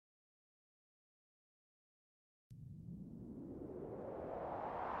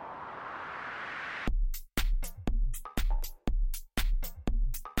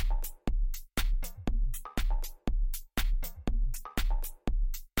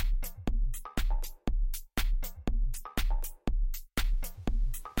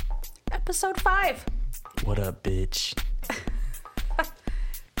Episode 5. What up, bitch?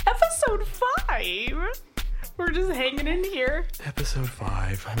 Episode 5. We're just hanging in here. Episode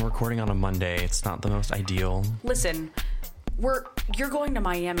 5. I'm recording on a Monday. It's not the most ideal. Listen, you're going to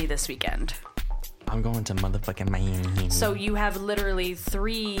Miami this weekend. I'm going to motherfucking Miami. So you have literally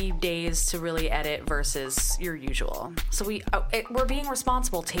 3 days to really edit versus your usual. So we're being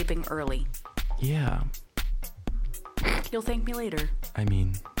responsible taping early. Yeah. You'll thank me later. I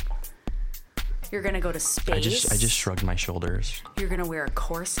mean, you're gonna go to space. I just shrugged my shoulders. You're gonna wear a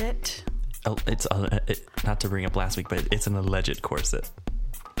corset. It's not to bring up last week, but it's an alleged corset.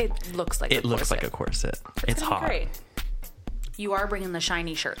 It looks like it looks like a corset. It's hot. Great. You are bringing the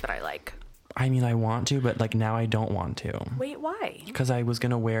shiny shirt that I like. I mean, I want to, but like now I don't want to. Wait, why? Because I was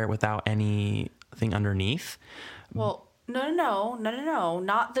gonna wear it without anything underneath. Well, no,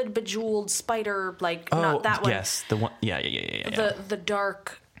 not the bejeweled spider, not that one. Yes, the one. Yeah. The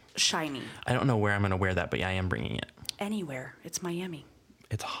dark shiny. I don't know where I'm gonna wear that, but yeah, I am bringing it. Anywhere. It's Miami.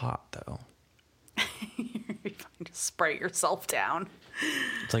 It's hot though. You're fine to spray yourself down.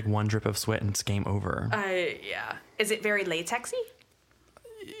 It's like one drip of sweat and it's game over. Yeah. Is it very latexy?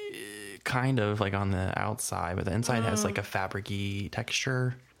 Kind of like on the outside, but the inside has like a fabric-y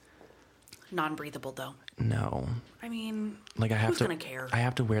texture. Non-breathable though. No. I mean, like who's gonna care? I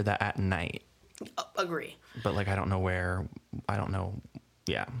have to wear that at night. Agree. But like I don't know where. I don't know.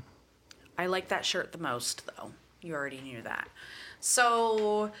 Yeah. I like that shirt the most though. You already knew that.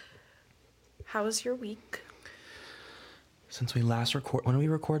 So, how was your week? Since we last when did we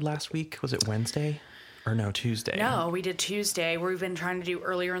record last week? Was it Wednesday? Or no, Tuesday? No, we did Tuesday. We've been trying to do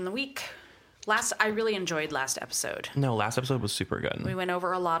earlier in the week. I really enjoyed last episode. No, last episode was super good. We went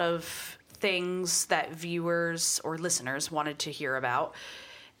over a lot of things that viewers or listeners wanted to hear about.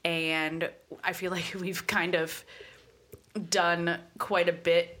 And I feel like we've kind of done quite a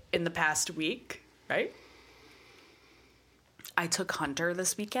bit in the past week, right? I took Hunter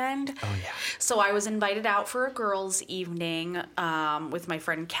this weekend. Oh, yeah. So I was invited out for a girls' evening with my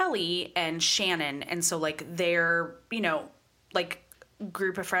friend Kelly and Shannon. And so, they're,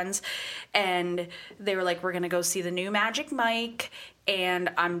 group of friends. And they were like, we're going to go see the new Magic Mike. And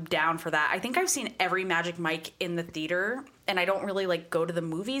I'm down for that. I think I've seen every Magic Mike in the theater. And I don't really, go to the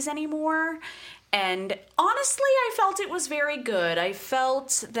movies anymore. And honestly, I felt it was very good. I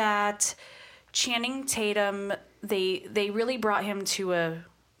felt that Channing Tatum, they really brought him to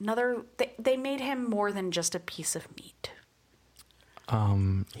they made him more than just a piece of meat.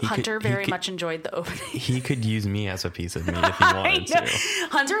 Hunter very much enjoyed the opening. He could use me as a piece of meat if he wanted to.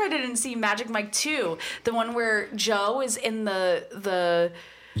 Hunter, I didn't see Magic Mike 2, the one where Joe is in the.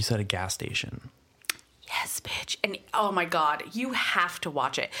 You said a gas station. Yes, bitch. And oh my God, you have to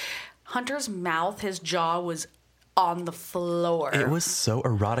watch it. Hunter's mouth, his jaw was on the floor. It was so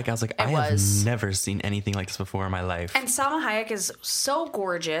erotic. I was like, I have never seen anything like this before in my life. And Salma Hayek is so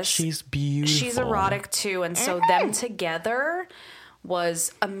gorgeous. She's beautiful. She's erotic too. And so them together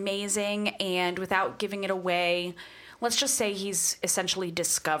was amazing. And without giving it away, let's just say he's essentially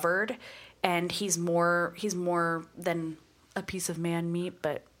discovered, and he's more than a piece of man meat,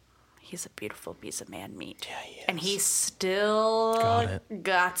 but he's a beautiful piece of man meat. Yeah, he is. And he still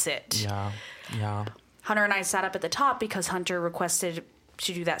got it. Yeah. Hunter and I sat up at the top because Hunter requested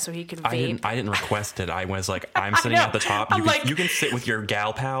to do that so he could vape. I didn't request it. I was like, I'm sitting at the top. You can sit with your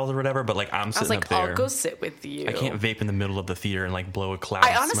gal pals or whatever, but I'm sitting up there. I'll go sit with you. I can't vape in the middle of the theater and blow a cloud I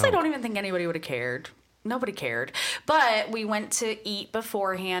of honestly smoke. don't even think anybody would have cared. Nobody cared. But we went to eat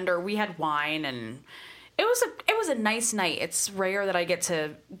beforehand, or we had wine, and it was a nice night. It's rare that I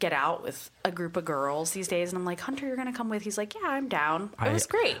get out with a group of girls these days, and I'm like, Hunter, you're gonna come with? He's like, yeah, I'm down. It was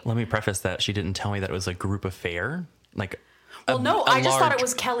great. Let me preface that she didn't tell me that it was a group affair. I just thought it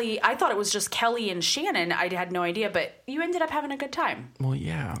was Kelly. I thought it was just Kelly and Shannon. I had no idea, but you ended up having a good time. Well,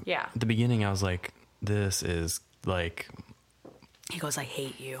 yeah. Yeah. At the beginning, I was like, this is He goes, I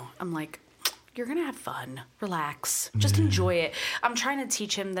hate you. I'm like, you're gonna have fun. Relax. Just enjoy it. I'm trying to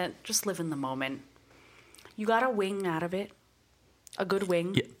teach him that just live in the moment. You got a wing out of it. A good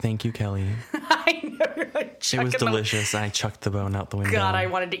wing. Yeah, thank you, Kelly. I know. It was delicious. I chucked the bone out the window. God, I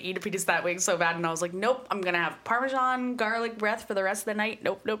wanted to eat a piece of that wing so bad, and I was like, nope, I'm going to have Parmesan garlic breath for the rest of the night.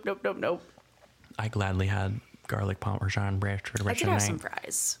 Nope. I gladly had garlic Parmesan breath for the rest of the night. I did have some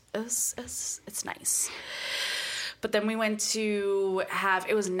fries. It's nice. But then we went to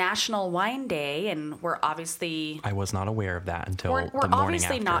it was National Wine Day, and we're obviously... I was not aware of that until the morning after. We're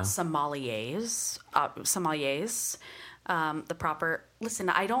obviously not sommeliers. The proper... Listen,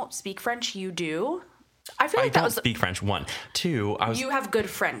 I don't speak French. You do. I feel like I don't speak French. 1, 2. You have good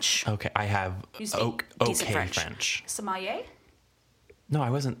French. Okay, I have okay French. Sommelier? No, I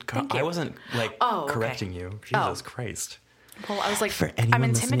wasn't. I wasn't like correcting you. Jesus Christ. Well, I was like, I'm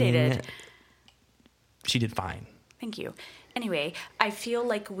intimidated. She did fine. Thank you. Anyway, I feel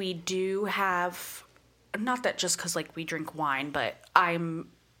like we do have, not that just because like we drink wine, but I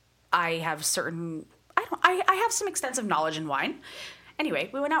have certain, I have some extensive knowledge in wine. Anyway,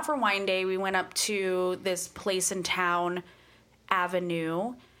 we went out for wine day. We went up to this place in town,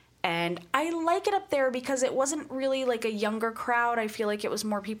 Avenue, and I like it up there because it wasn't really like a younger crowd. I feel like it was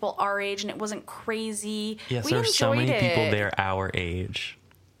more people our age, and it wasn't crazy. Yes, there's so many people there our age.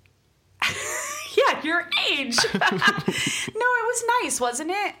 Yeah, your age. No, it was nice,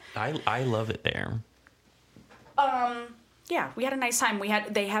 wasn't it? I love it there. Yeah, we had a nice time.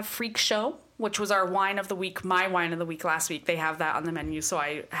 They have Freak Show, which was our wine of the week, my wine of the week last week. They have that on the menu, so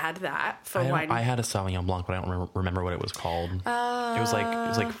I had that for wine. I had a Sauvignon Blanc, but I don't remember what it was called. It was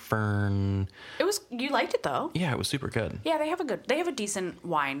like Fern. You liked it though. Yeah, it was super good. Yeah, they have a decent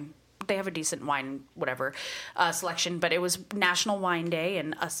wine. They have a decent wine, whatever, selection. But it was National Wine Day,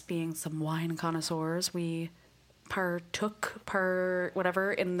 and us being some wine connoisseurs, we partook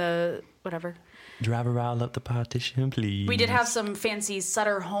in the whatever. Drive around up the partition, please. We did have some fancy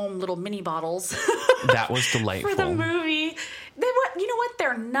Sutter Home little mini bottles. That was delightful. For the movie. You know what?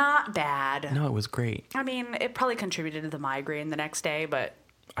 They're not bad. No, it was great. I mean, it probably contributed to the migraine the next day, but...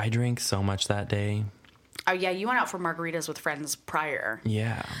 I drank so much that day. Oh, yeah, you went out for margaritas with friends prior.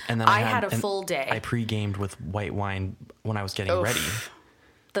 Yeah. And then I had a full day. I pre-gamed with white wine when I was getting ready.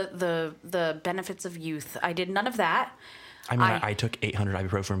 The benefits of youth. I did none of that. I mean, I took 800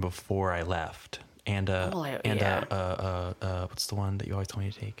 ibuprofen before I left. And what's the one that you always told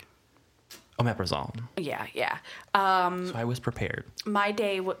me to take? Omeprazole. Yeah, yeah. So I was prepared. My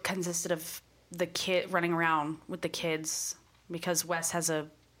day consisted of the kid running around with the kids because Wes has a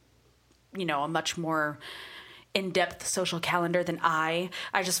much more in-depth social calendar than I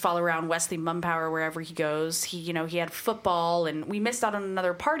just follow around Wesley Mumpower wherever he goes. He had football, and we missed out on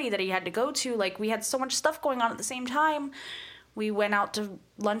another party that he had to go to. Like, we had so much stuff going on at the same time. We went out to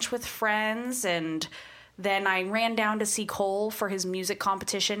lunch with friends, and then I ran down to see Cole for his music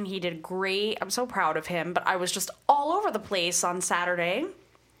competition. He did great. I'm so proud of him, but I was just all over the place on Saturday,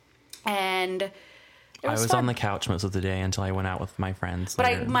 and I was on the couch most of the day until I went out with my friends.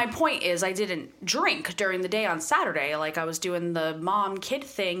 But my point is, I didn't drink during the day on Saturday. Like, I was doing the mom-kid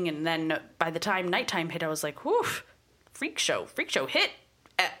thing, and then by the time nighttime hit, I was like, whew, freak show hit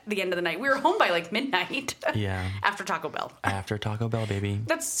at the end of the night. We were home by, like, midnight. Yeah. After Taco Bell. After Taco Bell, baby.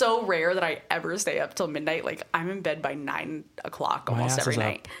 That's so rare that I ever stay up till midnight. Like, I'm in bed by 9 o'clock almost every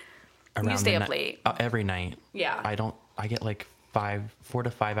night. You stay up late. Every night. Yeah. I get, like, 4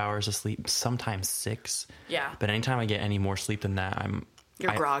 to 5 hours of sleep, sometimes 6. Yeah. But anytime I get any more sleep than that,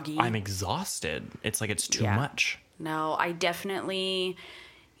 You're groggy. I'm exhausted. It's like it's too much. No, I definitely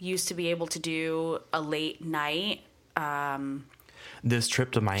used to be able to do a late night. This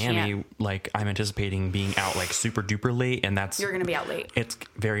trip to Miami, like, I'm anticipating being out like super duper late, and you're gonna be out late. It's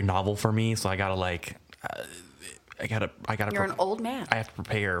very novel for me, so I gotta You're an old man. I have to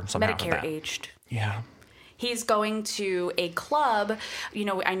prepare somehow for that. Medicare aged. Yeah. He's going to a club.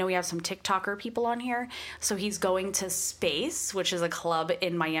 I know we have some TikToker people on here. So he's going to Space, which is a club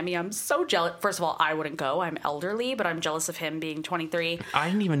in Miami. I'm so jealous. First of all, I wouldn't go. I'm elderly, but I'm jealous of him being 23. I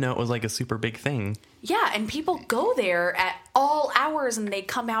didn't even know it was like a super big thing. Yeah, and people go there at all hours, and they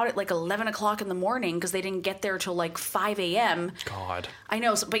come out at like 11 o'clock in the morning because they didn't get there till like 5 a.m. God. I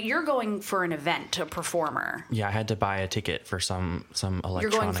know, but you're going for an event, a performer. Yeah, I had to buy a ticket for some electronic.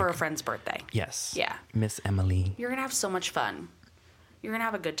 You're going for a friend's birthday. Yes. Yeah. Miss Emily. You're going to have so much fun. You're going to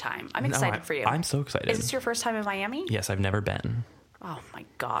have a good time. I'm excited for you. I'm so excited. Is this your first time in Miami? Yes, I've never been. Oh my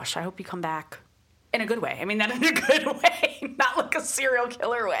gosh. I hope you come back. In a good way. I mean that in a good way. Not like a serial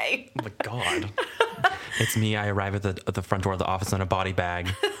killer way. Oh my God. It's me. I arrive at the front door of the office in a body bag.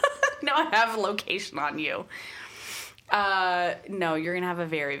 No, I have a location on you. No, you're going to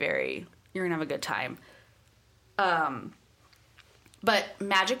have you're going to have a good time. But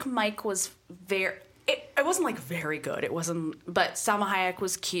Magic Mike was it wasn't like very good. It wasn't, but Salma Hayek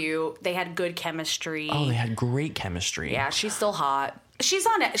was cute. They had good chemistry. Oh, they had great chemistry. Yeah, she's still hot. She's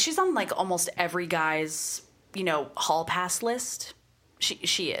on like almost every guy's, hall pass list.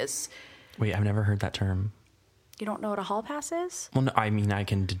 She is. Wait, I've never heard that term. You don't know what a hall pass is? Well, no, I mean, I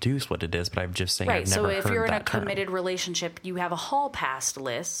can deduce what it is, but I'm just saying I've never heard that term. Right, so if you're in a committed relationship, you have a hall pass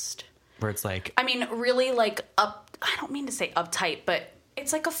list. Where it's like... I mean, really like I don't mean to say uptight, but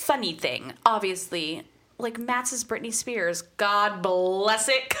it's like a funny thing, obviously. Like Matt's Britney Spears. God bless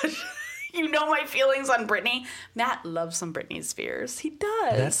it. You know my feelings on Britney. Matt loves some Britney Spears. He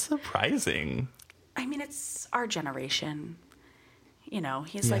does. That's surprising. I mean, it's our generation. you know,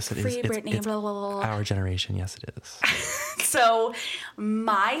 he's like, free Britney, it's blah, blah, blah, blah. Our generation, yes, it is. So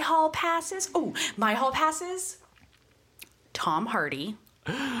my hall passes, Tom Hardy.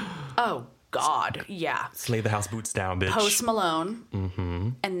 Oh, God, yeah. Slay the house boots down, bitch. Post Malone. Mm-hmm.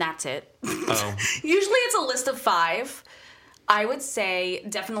 And that's it. Oh. Usually it's a list of 5. I would say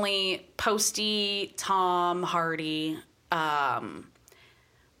definitely Posty, Tom Hardy. Who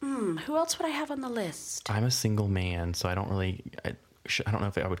else would I have on the list? I'm a single man, so I don't really... I don't know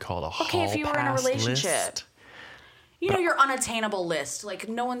if I would call it a hall pass if you were in a relationship. list. You know, your unattainable list. Like,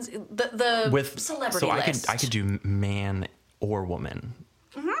 no one's... The With celebrity so list. I could do man or woman.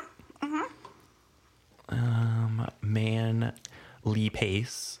 Man Lee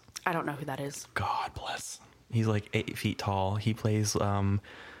Pace. I don't know who that is. God bless. He's like 8 feet tall. He plays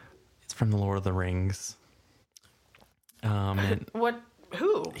it's from the Lord of the Rings. And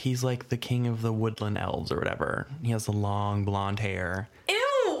Who? he's like the king of the woodland elves or whatever. He has the long blonde hair.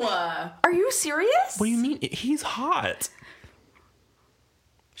 Ew! Are you serious? What do you mean? He's hot.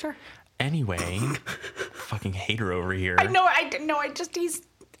 Sure. Anyway, fucking hater over here. I know. He's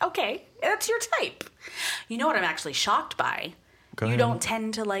okay. That's your type. You know what I'm actually shocked by? Go You ahead. don't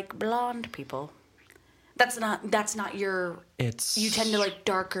tend to like blonde people. That's not your... You tend to like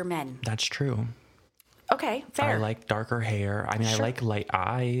darker men. That's true. Okay, fair. I like darker hair. I mean, Sure. I like light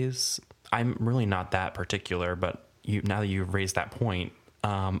eyes. I'm really not that particular, but now that you've raised that point,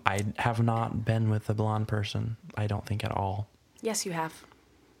 I have not been with a blonde person. I don't think at all. Yes, you have.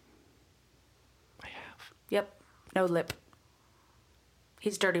 I have. Yep. No lip.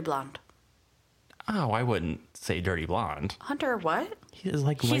 He's dirty blonde. Oh, I wouldn't say dirty blonde. Hunter, what? He is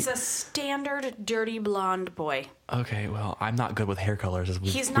like He's a standard dirty blonde boy. Okay, well, I'm not good with hair colors as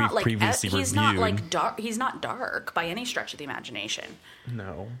we've He's not like previously he's reviewed. not like dark. He's not dark by any stretch of the imagination.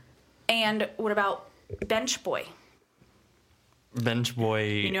 No. And what about Bench Boy? Bench Boy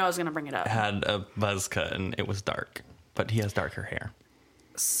You knew I was going to bring it up. had a buzz cut and it was dark, but he has darker hair.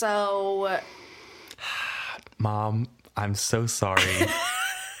 So, Mom, I'm so sorry.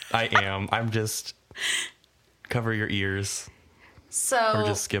 I am. I'm just... Cover your ears. Or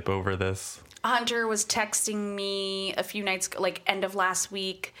just skip over this. Hunter was texting me a few nights, like end of last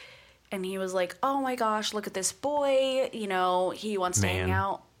week, and he was like, "Oh my gosh, look at this boy! You know, he wants to hang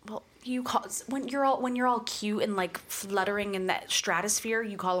out." Well, when you're all cute and like fluttering in that stratosphere,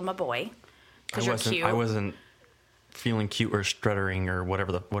 you call him a boy because you're cute. I wasn't feeling cute or struttering or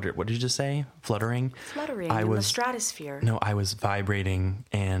whatever. What did you just say? Fluttering. Fluttering in the stratosphere. No, I was vibrating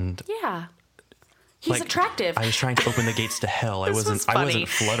and. Yeah. He's attractive. I was trying to open the gates to hell. I wasn't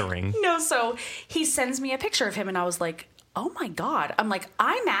fluttering. No, so he sends me a picture of him and I was like, "Oh my God." I'm like,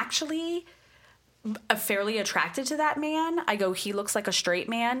 "I'm actually fairly attracted to that man." I go, "He looks like a straight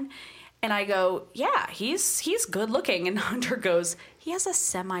man." And I go, "Yeah, he's good looking." And Hunter goes, "He has a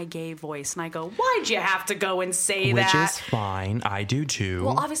semi-gay voice." And I go, "Why'd you have to go and say that?" Which is fine. I do too.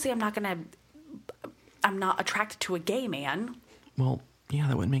 Well, obviously I'm not attracted to a gay man. Well, yeah,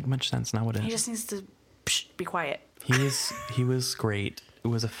 that wouldn't make much sense now, would it? He just needs to be quiet. He was great. It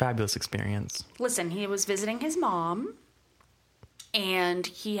was a fabulous experience. Listen, he was visiting his mom, and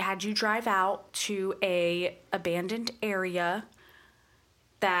he had you drive out to a abandoned area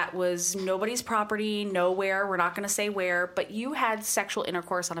that was nobody's property, nowhere. We're not going to say where, but you had sexual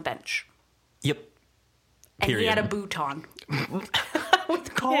intercourse on a bench. Yep. And Period. he had a boot on.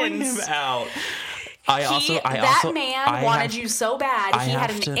 With Calling him pins. out. That man wanted you so bad, he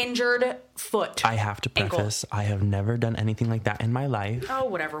had an injured foot. I have to preface, I have never done anything like that in my life. Oh,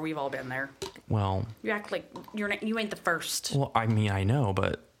 whatever. We've all been there. Well... You act like you ain't the first. Well, I mean, I know,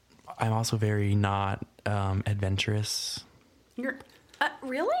 but I'm also very not adventurous. You're...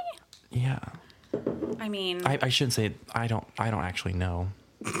 really? Yeah. I mean... I shouldn't say... I don't actually know.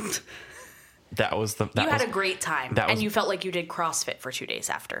 You had a great time, and you felt like you did CrossFit for 2 days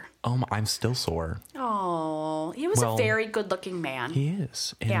after. Oh, I'm still sore. Oh, he was a very good-looking man. He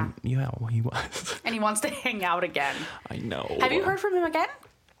is. And yeah, well, he was. And he wants to hang out again. I know. Have you heard from him again?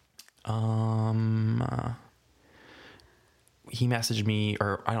 He messaged me,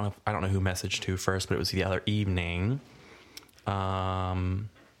 or I don't know who messaged to first, but it was the other evening. Trying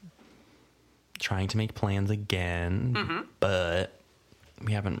to make plans again, but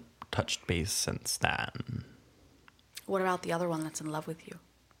we haven't touched base since then. What about the other one that's in love with you?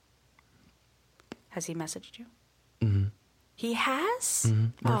 Has he messaged you? Mm-hmm. He has?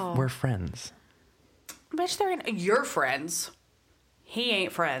 Mm-hmm. We're friends. Bitch, you're friends. He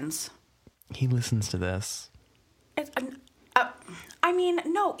ain't friends. He listens to this. I mean,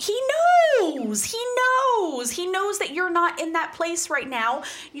 no, he knows. He knows. He knows that you're not in that place right now.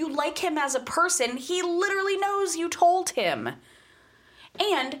 You like him as a person. He literally knows you told him.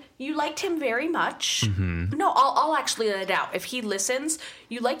 And you liked him very much. Mm-hmm. No, I'll actually let it out. If he listens,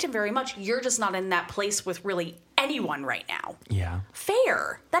 you liked him very much. You're just not in that place with really anyone right now. Yeah.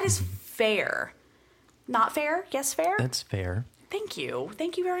 Fair. That is fair. Not fair? Yes, fair? That's fair. Thank you.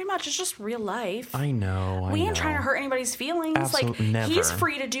 Thank you very much. It's just real life. I know. We ain't trying to hurt anybody's feelings. Absolutely like, never. He's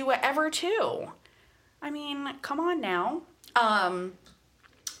free to do whatever, too. I mean, come on now.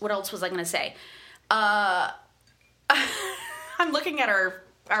 What else was I going to say? I'm looking at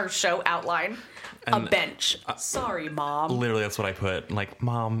our show outline. And a bench. Sorry, Mom. Literally, that's what I put. Like,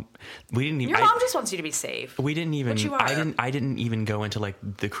 Mom, we didn't even... Your mom just wants you to be safe. We didn't even... But you are. I didn't even go into, like,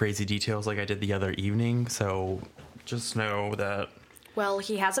 the crazy details like I did the other evening, so just know that... Well,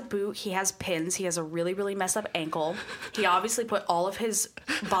 he has a boot, he has pins, he has a really, really messed up ankle. He obviously put all of his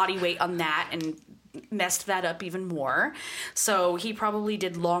body weight on that and messed that up even more. So he probably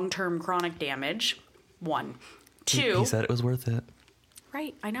did long-term chronic damage. 1. 2... He said it was worth it.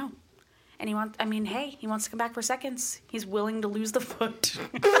 Right, I know. And he wants to come back for seconds. He's willing to lose the foot.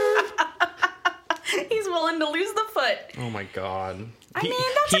 He's willing to lose the foot. Oh my God. I mean,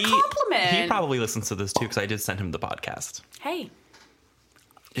 that's a compliment. He probably listens to this too, because I did send him the podcast. Hey.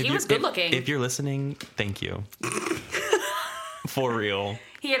 He was good looking. If you're listening, thank you. For real.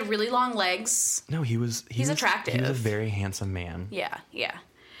 He had really long legs. No, he's attractive. He was a very handsome man. Yeah.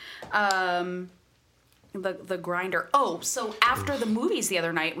 The grinder. Oh, so after the movies the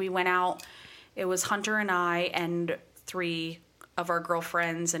other night, we went out. It was Hunter and I and 3 of our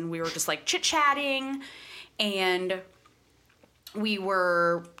girlfriends, and we were just like chit-chatting, and we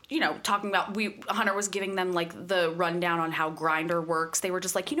were, talking about, Hunter was giving them like the rundown on how Grindr works. They were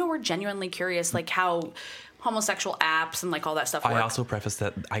just like, we're genuinely curious, like how homosexual apps and like all that stuff work. I also preface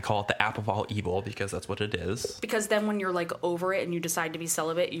that I call it the app of all evil, because that's what it is. Because then when you're like over it and you decide to be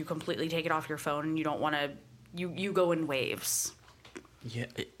celibate, you completely take it off your phone and you don't want to, you go in waves.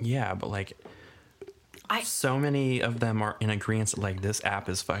 Yeah, but like, so many of them are in agreement that like this app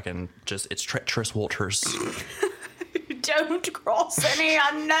is fucking just, it's treacherous waters. Don't cross any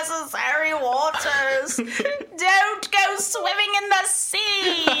unnecessary waters. Don't go swimming in the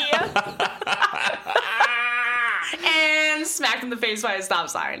sea. And smacked in the face by a stop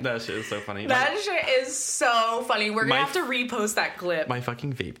sign. That shit is so funny. That shit is so funny. We're going to have to repost that clip. My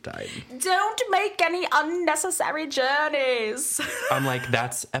fucking vape died. Don't make any unnecessary journeys. I'm like,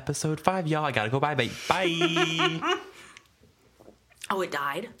 that's episode 5, y'all. I gotta go. Bye. Oh, it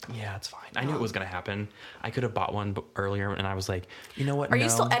died? Yeah, it's fine. I knew it was going to happen. I could have bought one earlier, and I was like, you know what? Are you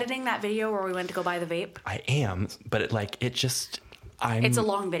still editing that video where we went to go buy the vape? I am, but it's a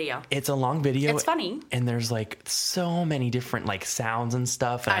long video. It's a long video. It's funny. And there's like so many different like sounds and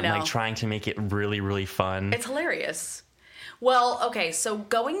stuff. And I'm like trying to make it really, really fun. It's hilarious. Well, okay, so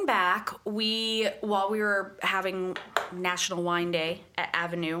going back, while we were having National Wine Day at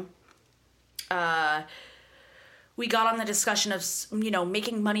Avenue, we got on the discussion of,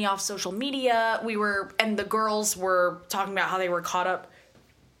 making money off social media. And the girls were talking about how they were caught up.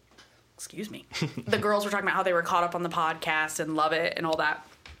 Excuse me. The girls were talking about how they were caught up on the podcast and love it and all that.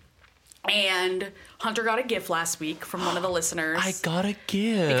 And Hunter got a gift last week from one of the listeners. I got a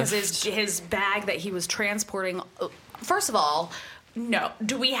gift. Because his bag that he was transporting, first of all, no.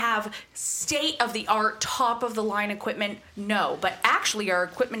 Do we have state-of-the-art, top-of-the-line equipment? No. But actually, our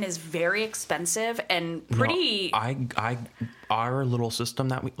equipment is very expensive and pretty... No, our little system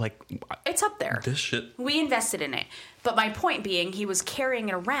that we, like... It's up there. This shit... We invested in it. But my point being, he was carrying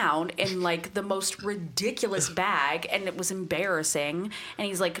it around in, like, the most ridiculous bag, and it was embarrassing. And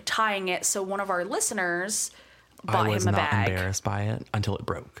he's, like, tying it, so one of our listeners bought him a bag. I was not embarrassed by it until it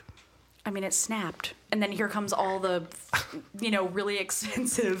broke. I mean, it snapped. And then here comes all the, really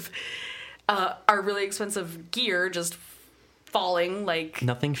expensive, our really expensive gear just falling, like...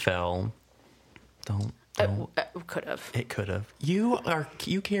 Nothing fell. Don't. Could have. It could have. You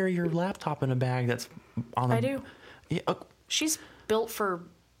carry your laptop in a bag that's on a... I do. Yeah, she's built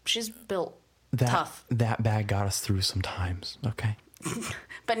tough. That bag got us through some times, okay?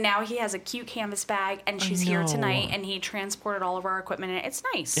 But now he has a cute canvas bag, and she's here tonight, and he transported all of our equipment, and it's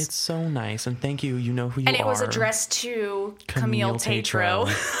nice. It's so nice, and thank you. You know who you are. And it was addressed to Camille Tatro.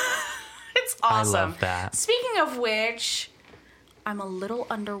 It's awesome. I love that. Speaking of which, I'm a little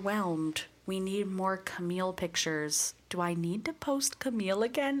underwhelmed. We need more Camille pictures. Do I need to post Camille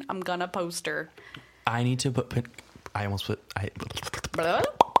again? I'm gonna post her. I need to put... I almost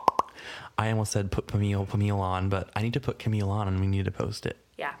said put Camille on, but I need to put Camille on, and we need to post it.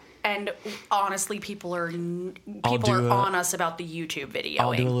 Yeah, and honestly, people are on us about the YouTube video.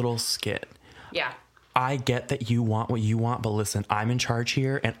 I'll do a little skit. Yeah. I get that you want what you want, but listen, I'm in charge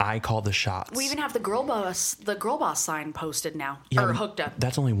here and I call the shots. We even have the girl boss sign posted now, or hooked up.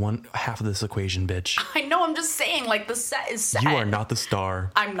 That's only one half of this equation, bitch. I know, I'm just saying, like, the set is set. You are not the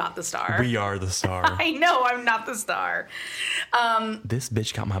star. I'm not the star. We are the star. I know, I'm not the star. This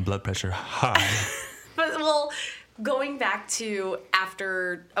bitch got my blood pressure high. But, well, going back to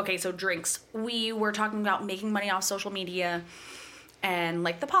after, okay, so drinks. We were talking about making money off social media and,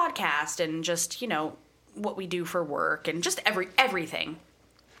 like, the podcast and just, you know, what we do for work and just everything.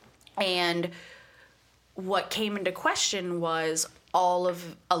 And what came into question was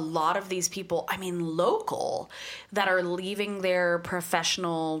a lot of these people, I mean, local, that are leaving their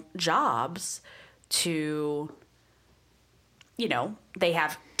professional jobs to, you know, they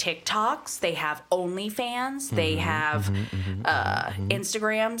have TikToks, they have OnlyFans, they have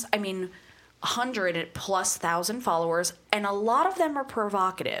Instagrams. I mean, 100,000+ followers, and a lot of them are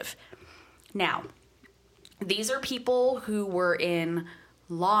provocative. Now, these are people who were in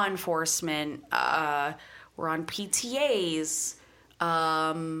law enforcement, were on PTAs,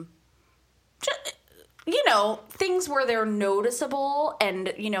 you know, things where they're noticeable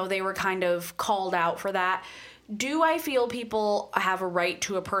and, you know, they were kind of called out for that. Do I feel people have a right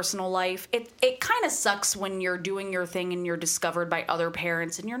to a personal life? It kind of sucks when you're doing your thing and you're discovered by other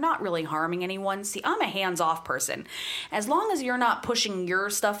parents and you're not really harming anyone. See, I'm a hands-off person. As long as you're not pushing your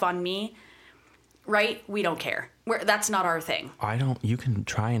stuff on me, right? We don't care. That's not our thing. You can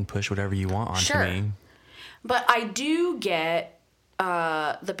try and push whatever you want onto me. But I do get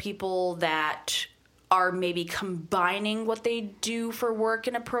the people that are maybe combining what they do for work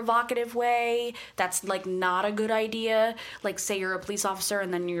in a provocative way. That's, like, not a good idea. Like, say you're a police officer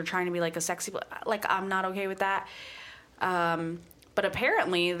and then you're trying to be, like, a sexy... Like, I'm not okay with that. But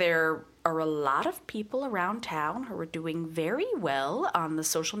apparently there are a lot of people around town who are doing very well on the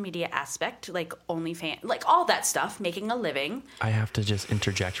social media aspect, like OnlyFans, like all that stuff, making a living. I have to just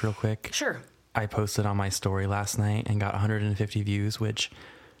interject real quick. Sure. I posted on my story last night and got 150 views, which...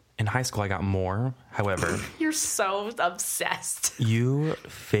 In high school, I got more. However... You're so obsessed. You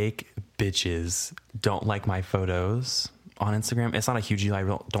fake bitches don't like my photos on Instagram. It's not a huge deal. I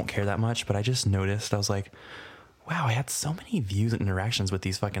don't care that much. But I just noticed. I was like, wow, I had so many views and interactions with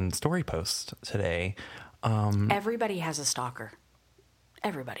these fucking story posts today. Everybody has a stalker.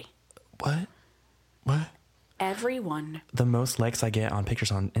 Everybody. What? Everyone. The most likes I get on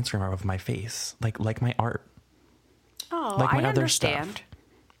pictures on Instagram are of my face. Like my art. Oh, like my I other understand. Stuff.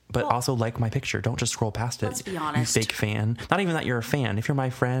 But also like my picture. Don't just scroll past it. Let's be honest. You fake fan. Not even that you're a fan. If you're my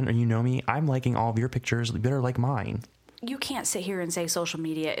friend or you know me, I'm liking all of your pictures. You better like mine. You can't sit here and say social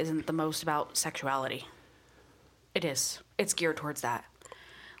media isn't the most about sexuality. It is. It's geared towards that.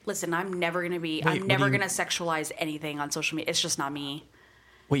 Listen, I'm never going to sexualize anything on social media. It's just not me.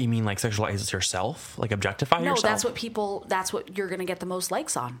 What, you mean like sexualize yourself? Like objectify yourself? No, that's what you're going to get the most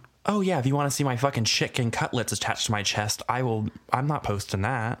likes on. Oh, yeah, if you want to see my fucking chicken cutlets attached to my chest, I'm not posting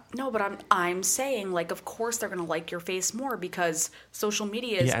that. No, but I'm saying, like, of course they're going to like your face more because social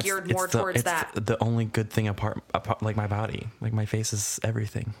media is geared more towards that. It's the only good thing apart, like my body. Like, my face is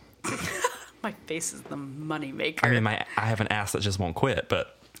everything. My face is the moneymaker. I mean, I have an ass that just won't quit,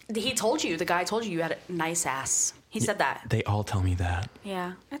 but... He told you, the guy told you had a nice ass. He said that. They all tell me that.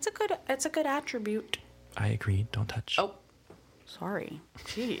 Yeah, it's a good attribute. I agree. Don't touch. Oh. Sorry.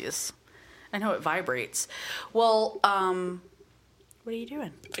 Jeez. I know it vibrates. Well, what are you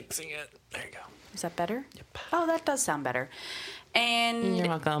doing? Fixing it. There you go. Is that better? Yep. Oh, that does sound better. And you're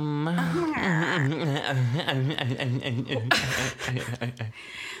welcome.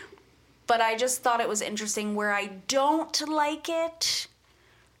 But I just thought it was interesting where I don't like it.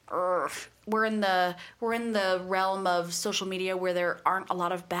 We're in the realm of social media where there aren't a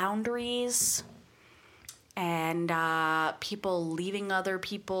lot of boundaries. And people leaving other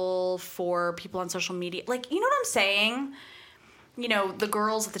people for people on social media. Like, you know what I'm saying? You know, the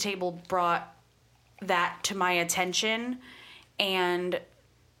girls at the table brought that to my attention. And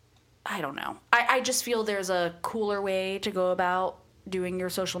I don't know. I just feel there's a cooler way to go about doing your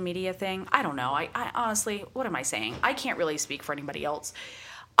social media thing. I don't know. I honestly, what am I saying? I can't really speak for anybody else.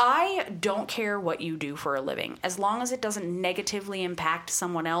 I don't care what you do for a living. As long as it doesn't negatively impact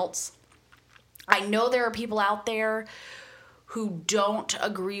someone else. I know there are people out there who don't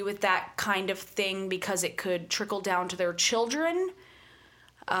agree with that kind of thing because it could trickle down to their children.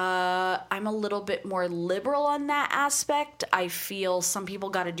 I'm a little bit more liberal on that aspect. I feel some people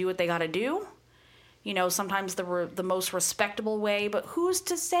got to do what they got to do. You know, sometimes the most respectable way, but who's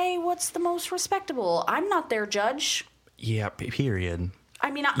to say what's the most respectable? I'm not their judge. Yeah, period.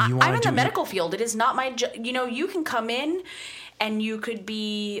 I mean, I'm in the medical field. It is not my you know, you can come in and you could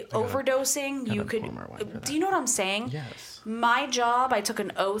be overdosing. You could. Do you know what I'm saying? Yes. My job, I took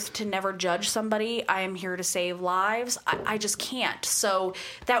an oath to never judge somebody. I am here to save lives. I just can't. So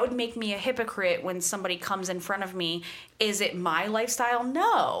that would make me a hypocrite when somebody comes in front of me. Is it my lifestyle?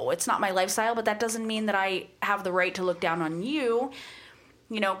 No, it's not my lifestyle, but that doesn't mean that I have the right to look down on you.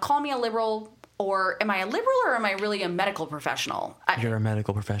 You know, call me a liberal, or am I a liberal, or am I really a medical professional? You're a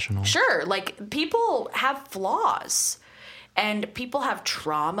medical professional. Sure. Like, people have flaws, and people have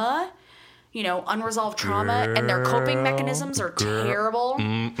trauma, you know, unresolved trauma, and their coping mechanisms are terrible.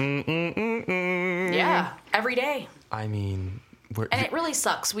 Yeah, every day. I mean, and it really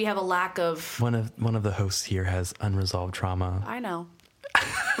sucks. We have a lack of... One of the hosts here has unresolved trauma. I know.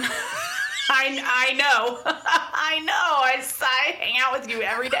 I know. I know. I hang out with you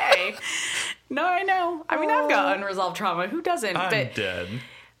every day. No, I know. I mean, I've got unresolved trauma. Who doesn't? I'm dead.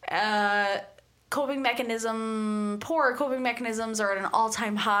 Poor coping mechanisms are at an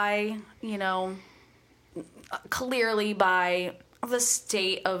all-time high, you know, clearly by the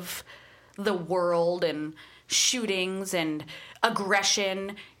state of the world and shootings and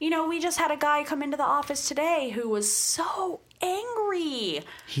aggression. You know, we just had a guy come into the office today who was so angry.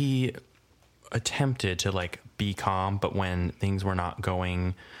 He attempted to, like, be calm, but when things were not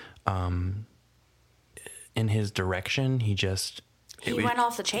going in his direction, he went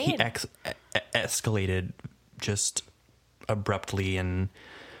off the chain. He escalated just abruptly and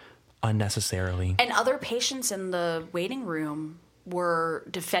unnecessarily. And other patients in the waiting room were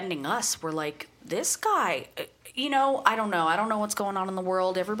defending us. We're like, this guy, you know, I don't know. I don't know what's going on in the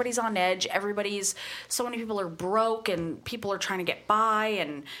world. Everybody's on edge. So many people are broke, and people are trying to get by.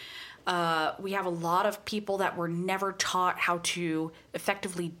 And we have a lot of people that were never taught how to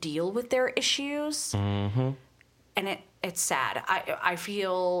effectively deal with their issues. Mm-hmm. And it's sad. I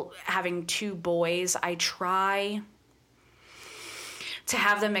feel, having two boys, I try to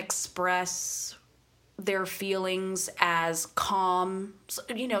have them express their feelings as calm,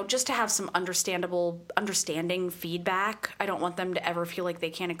 you know, just to have some understanding feedback. I don't want them to ever feel like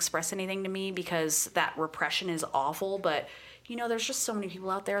they can't express anything to me, because that repression is awful. But, you know, there's just so many people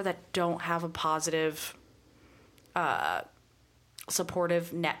out there that don't have a positive,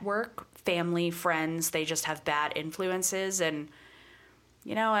 supportive network, family, friends. They just have bad influences. And,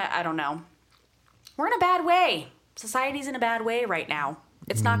 you know, I don't know. We're in a bad way. Society's in a bad way right now.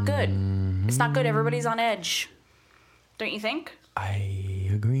 It's not good. It's not good. Everybody's on edge. Don't you think? I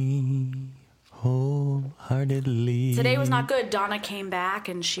agree wholeheartedly. Today was not good. Donna came back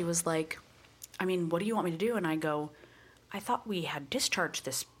and she was like, I mean, what do you want me to do? And I go, I thought we had discharged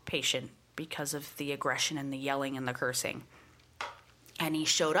this patient because of the aggression and the yelling and the cursing. And he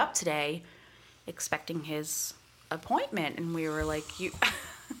showed up today expecting his appointment. And we were like,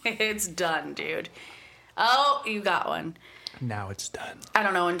 it's done, dude. Oh, you got one. Now it's done. I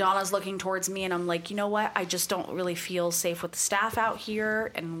don't know. And Donna's looking towards me, and I'm like, you know what? I just don't really feel safe with the staff out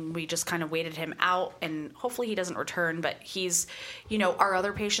here. And we just kind of waited him out, and hopefully he doesn't return. But he's, you know, our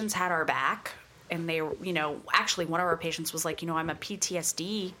other patients had our back, and they, you know, actually one of our patients was like, you know, I'm a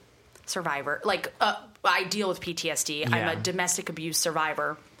PTSD survivor. Like, I deal with PTSD. Yeah. I'm a domestic abuse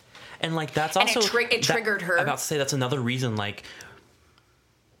survivor. And, like, that's also... And it triggered her. I'm about to say that's another reason, like,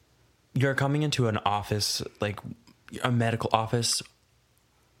 you're coming into an office, like... a medical office.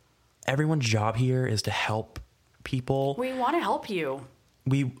 Everyone's job here is to help people. We want to help you.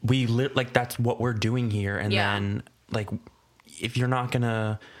 Like, that's what we're doing here. And then, like, if you're not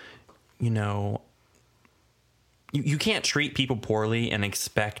gonna, you know, you can't treat people poorly and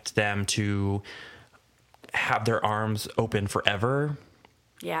expect them to have their arms open forever.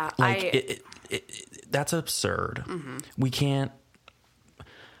 Yeah, like that's absurd. Mm-hmm. We can't.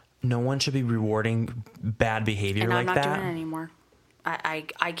 No one should be rewarding bad behavior like that. And I'm not doing it anymore.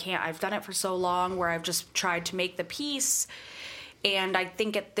 I can't. I've done it for so long where I've just tried to make the peace. And I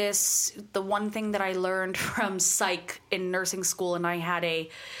think the one thing that I learned from psych in nursing school, and I had a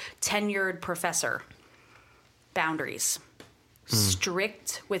tenured professor, boundaries.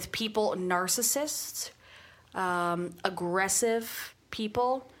 Strict with people, narcissists, aggressive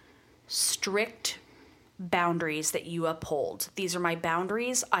people, strict boundaries that you uphold. These are my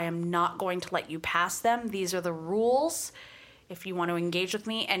boundaries. I am not going to let you pass them. These are the rules if you want to engage with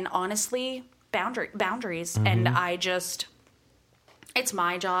me. And honestly, boundaries. Mm-hmm. And it's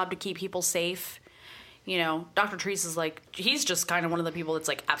my job to keep people safe. You know, Dr. Treese is like, he's just kind of one of the people that's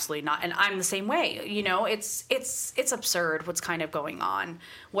like, absolutely not. And I'm the same way. You know, it's absurd what's kind of going on,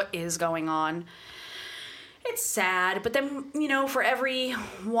 what is going on. It's sad, but then, you know, for every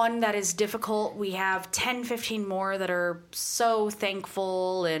one that is difficult, we have 10, 15 more that are so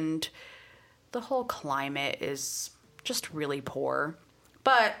thankful, and the whole climate is just really poor.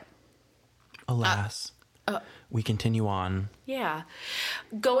 But alas, we continue on. Yeah.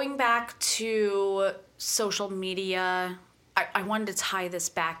 Going back to social media, I wanted to tie this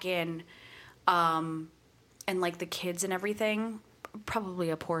back in, and like the kids and everything. Probably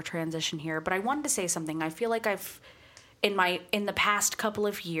a poor transition here, but I wanted to say something. I feel like I've in the past couple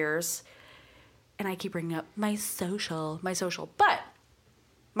of years, and I keep bringing up my social, but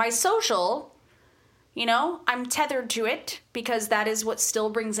my social, you know, I'm tethered to it because that is what still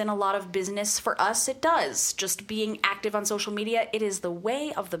brings in a lot of business for us. It does. Just being active on social media, it is the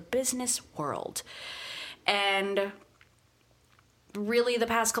way of the business world. And really the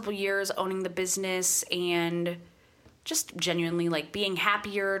past couple years owning the business and just genuinely like being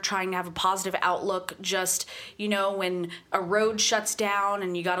happier, trying to have a positive outlook. Just, you know, when a road shuts down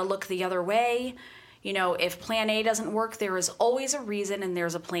and you got to look the other way, you know, if plan A doesn't work, there is always a reason and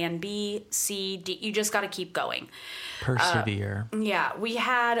there's a plan B, C, D. You just got to keep going. Persevere. Yeah.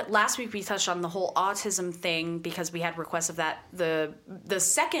 Last week we touched on the whole autism thing because we had requests of that. The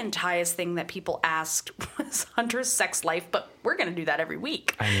second highest thing that people asked was Hunter's sex life, but we're going to do that every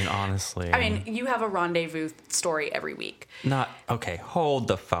week. I mean, honestly. I mean, you have a rendezvous story every week. Okay, hold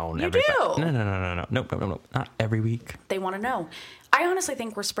the phone. You do. No. Nope. Not every week. They want to know. I honestly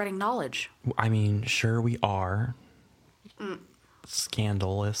think we're spreading knowledge. I mean, sure we are.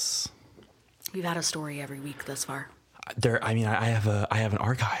 Scandalous. We've had a story every week thus far. I have an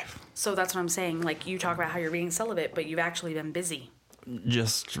archive. So that's what I'm saying. Like, you talk about how you're being celibate, but you've actually been busy.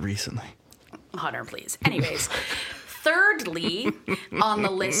 Just recently. Hunter, please. Anyways, thirdly on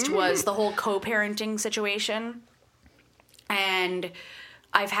the list was the whole co-parenting situation. And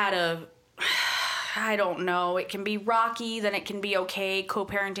I've had I don't know, it can be rocky, then it can be okay,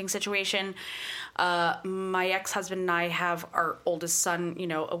 co-parenting situation. My ex-husband and I have our oldest son, you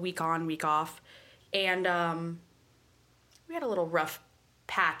know, a week on, week off. And we had a little rough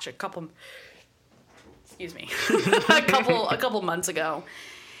patch a couple months ago.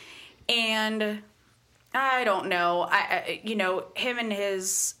 And I don't know, you know, him and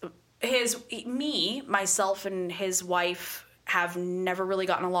myself and his wife have never really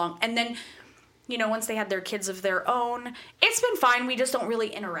gotten along. And then, you know, once they had their kids of their own, it's been fine. We just don't really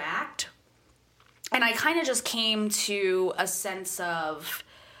interact. And I kind of just came to a sense of,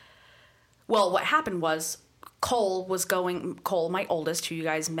 well, what happened was Cole, my oldest, who you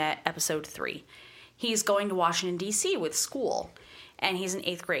guys met episode 3, he's going to Washington, D.C. with school. And he's in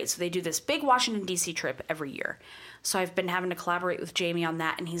 8th grade. So they do this big Washington, D.C. trip every year. So I've been having to collaborate with Jamie on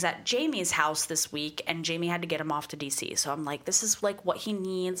that. And he's at Jamie's house this week. And Jamie had to get him off to D.C. So I'm like, this is like what he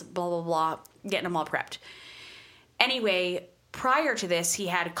needs, blah, blah, blah. Getting him all prepped. Anyway, prior to this, he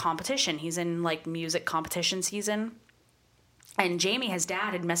had competition. He's in like music competition season. And Jamie, his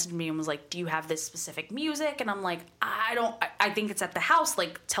dad, had messaged me and was like, do you have this specific music? And I'm like, I think it's at the house.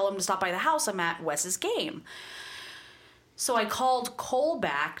 Like, tell him to stop by the house. I'm at Wes's game. So I called Cole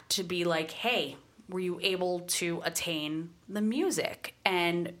back to be like, hey, were you able to attain the music?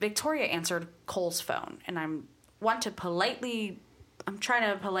 And Victoria answered Cole's phone. And I'm trying to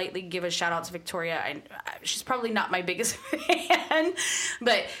politely give a shout out to Victoria. She's probably not my biggest fan,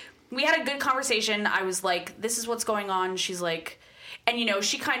 but we had a good conversation. I was like, this is what's going on. She's like, and you know,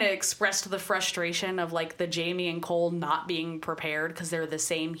 she kind of expressed the frustration of like the Jamie and Cole not being prepared because they're the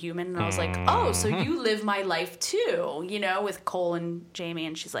same human. And I was like, oh, so you live my life too, you know, with Cole and Jamie.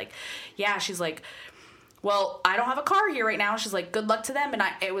 And she's like, yeah, she's like, well, I don't have a car here right now. She's like, good luck to them. And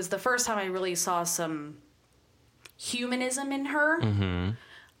it was the first time I really saw some humanism in her.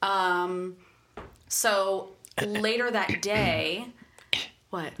 So later that day,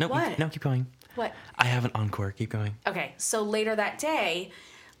 what? No, what? No, keep going. What? I have an encore. Keep going. Okay, so later that day,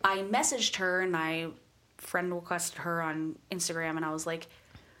 I messaged her and I friend requested her on Instagram, and I was like,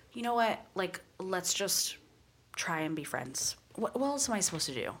 you know what? Like, let's just try and be friends. What else am I supposed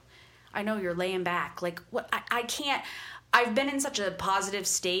to do? I know you're laying back. Like, what? I can't. I've been in such a positive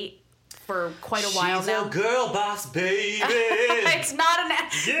state for quite a while now. She's a girl boss, baby. It's not an...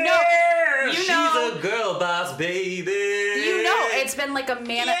 Yeah, no, you know, she's a girl boss, baby. You know, it's been like a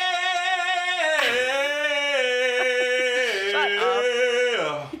man... Yeah. Shut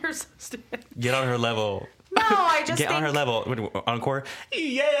up. You're so stupid. Get on her level. No, I just Get on her level. Encore.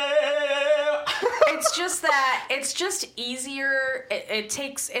 Yeah. It's just that it's just easier.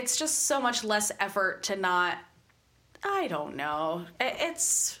 It's just so much less effort to not... I don't know.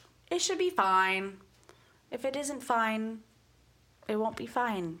 It should be fine. If it isn't fine, it won't be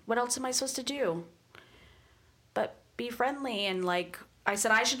fine. What else am I supposed to do? But be friendly and like I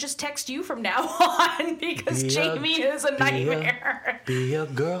said, I should just text you from now on because Jamie is a nightmare. Be a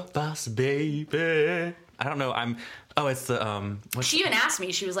girl boss, baby. I don't know. I'm Oh, it's the She even asked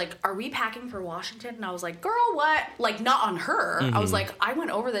me, she was like, are we packing for Washington? And I was like, girl, what? Like, not on her. I was like, I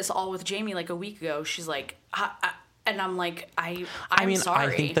went over this all with Jamie like a week ago. She's like, and I'm like, I'm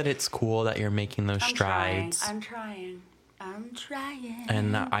sorry. I think that it's cool that you're making those strides. I'm trying.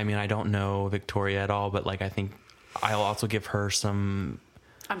 And I don't know Victoria at all, but like, I think I'll also give her some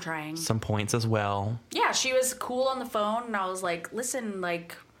points as well. Yeah, she was cool on the phone, and I was like, listen,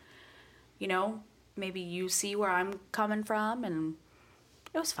 like, maybe you see where I'm coming from, and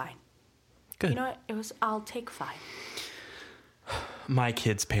it was fine. Good. You know what? I'll take 5. My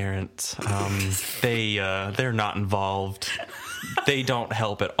kids' parents, they're not involved. They don't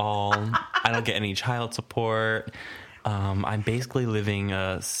help at all. I don't get any child support. I'm basically living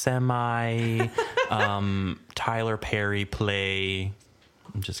a semi Tyler Perry play.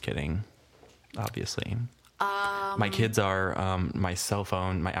 I'm just kidding, obviously. My kids are my cell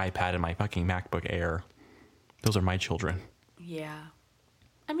phone, my iPad, and my fucking MacBook Air. Those are my children. Yeah.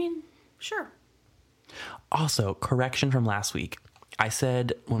 Sure. Also, correction from last week. I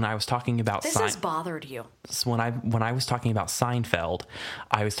said when I was talking about this has bothered you. When I was talking about Seinfeld,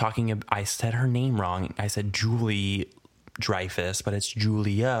 I said her name wrong. I said Julie Dreyfus, but it's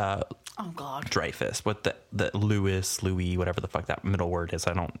Julia. Oh God. Dreyfus with the Louis, whatever the fuck that middle word is.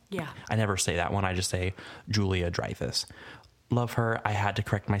 I never say that one. I just say Julia Dreyfus. Love her. I had to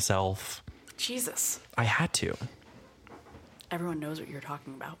correct myself. Jesus. I had to. Everyone knows what you're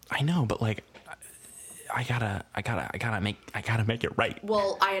talking about. I know, but like, I gotta make it right.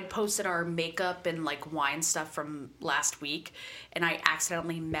 Well, I had posted our makeup and like wine stuff from last week, and I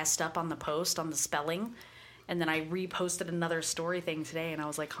accidentally messed up on the post on the spelling. And then I reposted another story thing today, and I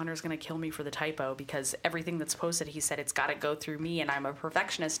was like, Hunter's going to kill me for the typo, because everything that's posted, he said it's got to go through me, and I'm a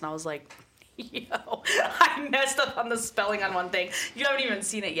perfectionist. And I was like, yo, I messed up on the spelling on one thing. You haven't even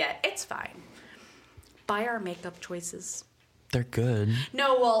seen it yet. It's fine. Buy our makeup choices. They're good.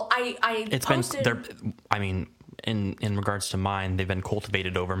 No, well, I posted... in regards to mine, they've been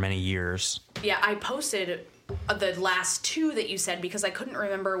cultivated over many years. Yeah, I posted the last 2 that you said, because I couldn't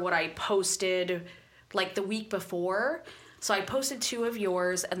remember what I posted... like the week before. So I posted 2 of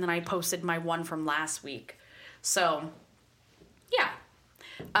yours, and then I posted my one from last week. So, yeah.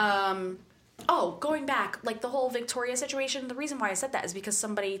 Going back, like the whole Victoria situation, the reason why I said that is because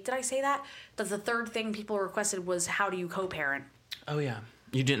somebody, did I say that? That the third thing people requested was, how do you co-parent? Oh, yeah.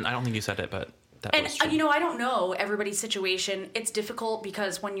 You didn't, I don't think you said it, but that was true. I don't know everybody's situation. It's difficult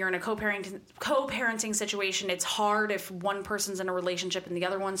because when you're in a co-parenting situation, it's hard if one person's in a relationship and the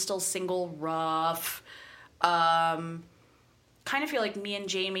other one's still single. Rough. Kind of feel like me and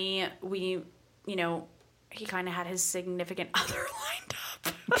Jamie, we, he kind of had his significant other lined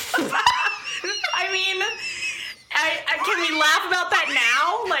up. Can we laugh about that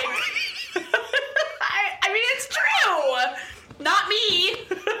now? Like, it's true. Not me.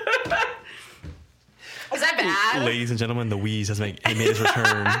 Is that bad? Ladies and gentlemen, the wheeze has made his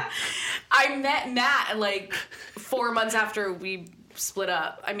return. I met Matt like 4 months after we split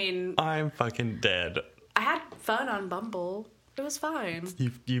up. I'm fucking dead. I had fun on Bumble. It was fine.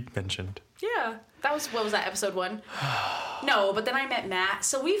 You mentioned. Yeah. What was that, episode 1? No, but then I met Matt.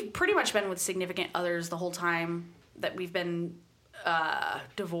 So we've pretty much been with significant others the whole time that we've been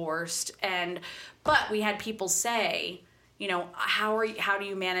divorced. But we had people say, how do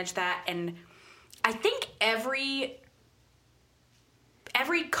you manage that? And I think every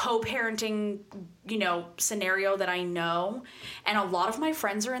co-parenting, scenario that I know, and a lot of my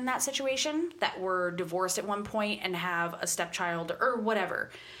friends are in that situation that were divorced at one point and have a stepchild or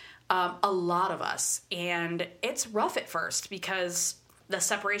whatever. A lot of us. And it's rough at first because the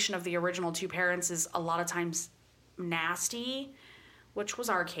separation of the original 2 parents is a lot of times nasty, which was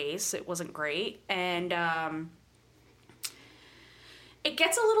our case. It wasn't great. And, it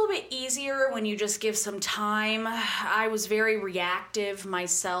gets a little bit easier when you just give some time. I was very reactive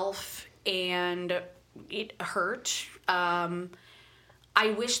myself, and it hurt.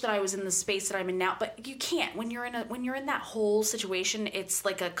 I wish that I was in the space that I'm in now, but you can't. When you're in that whole situation, it's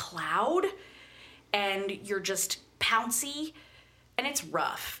like a cloud, and you're just pouncy, and it's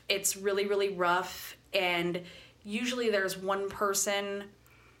rough. It's really, really rough, and usually there's one person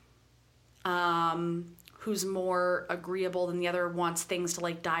who's more agreeable than the other, wants things to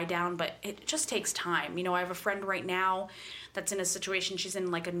like die down, but it just takes time. I have a friend right now that's in a situation, she's in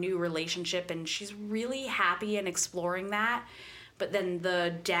like a new relationship, and she's really happy and exploring that. But then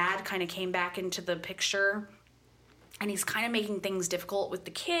the dad kind of came back into the picture, and he's kind of making things difficult with the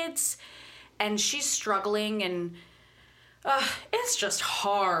kids, and she's struggling, and it's just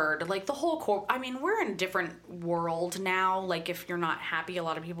hard. Like the whole we're in a different world now. Like if you're not happy, a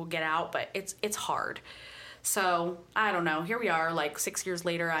lot of people get out, but it's hard. So I don't know. Here we are, like 6 years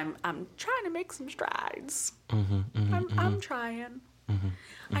later. I'm trying to make some strides. I'm trying.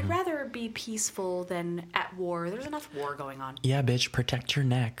 I'd rather be peaceful than at war. There's enough war going on. Yeah, bitch, protect your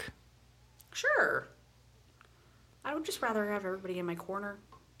neck. Sure. I would just rather have everybody in my corner,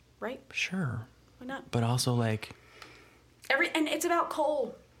 right? Sure. Why not? But also, like... And it's about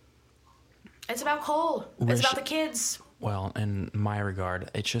Cole. It's about Cole. It's about the kids. Well, in my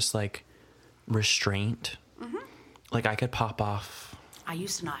regard, it's just, like, restraint. Like, I could pop off... I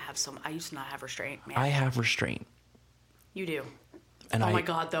used to not have restraint, man. I have restraint. You do. And my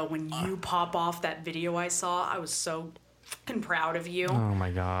God, though, when you pop off that video I saw, I was so fucking proud of you. Oh,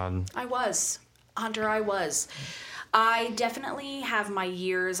 my God. I was. Hunter, I was. I definitely have my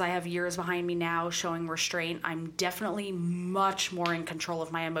years. I have years behind me now showing restraint. I'm definitely much more in control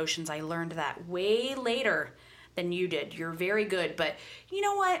of my emotions. I learned that way later than you did. You're very good. But you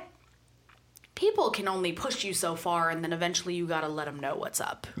know what? People can only push you so far, and then eventually you gotta let them know what's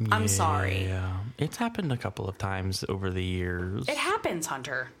up. I'm sorry. Yeah. It's happened a couple of times over the years. It happens,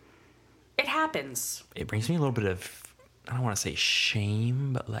 Hunter. It happens. It brings me a little bit of, I don't want to say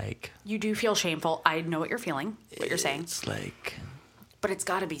shame, but like... You do feel shameful. I know what you're feeling, what you're saying. It's like... But it's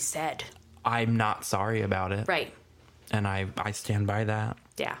gotta be said. I'm not sorry about it. Right. And I stand by that.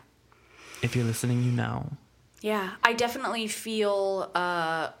 Yeah. If you're listening, you know. Yeah, I definitely feel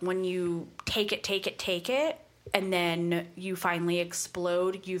when you take it, and then you finally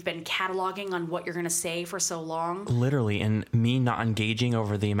explode. You've been cataloging on what you're going to say for so long. Literally, and me not engaging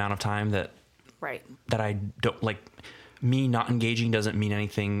over the amount of time that I don't, like, me not engaging doesn't mean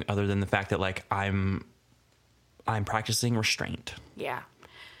anything other than the fact that, like, I'm practicing restraint. Yeah.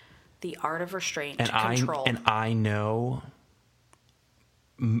 The art of restraint, and control. I know...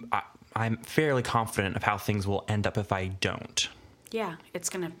 I'm fairly confident of how things will end up if I don't. Yeah, it's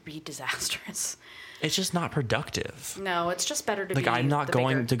going to be disastrous. It's just not productive. No, it's just better to be I'm not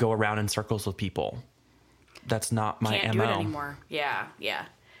going bigger. to go around in circles with people. That's not my Can't MO. do it anymore. Yeah.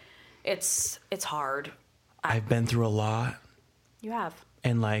 It's hard. I've been through a lot. You have.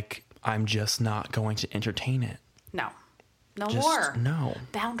 And, like, I'm just not going to entertain it. No Just more. No.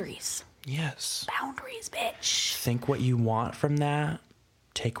 Boundaries. Yes. Boundaries, bitch. Think what you want from that.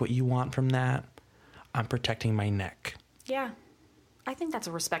 Take what you want from that. I'm protecting my neck. Yeah. I think that's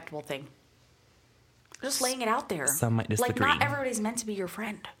a respectable thing. Just laying it out there. Some might disagree. Like, not everybody's meant to be your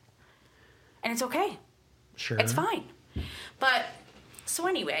friend. And it's okay. Sure. It's fine. But, so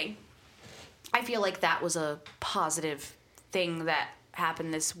anyway, I feel like that was a positive thing that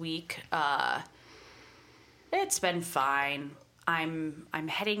happened this week. It's been fine. I'm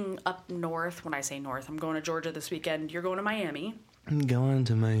heading up north. When I say north, I'm going to Georgia this weekend. You're going to Miami. I'm going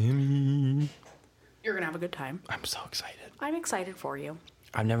to Miami. You're going to have a good time. I'm so excited. I'm excited for you.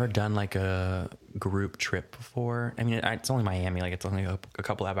 I've never done, like, a group trip before. I mean, it's only Miami. Like, it's only a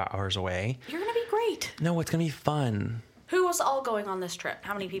couple of hours away. You're going to be great. No, it's going to be fun. Who was all going on this trip?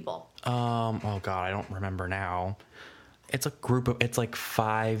 How many people? Oh, God, I don't remember now. It's a group of, it's like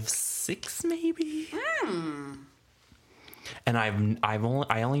 5, 6 maybe. And I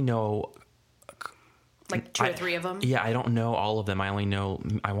only know... Like 2 or 3 of them? Yeah, I don't know all of them. I only know,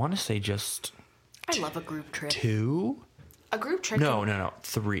 I want to say just... I love a group trip. 2? A group trip? No,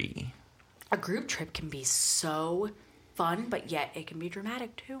 3. A group trip can be so fun, but yet it can be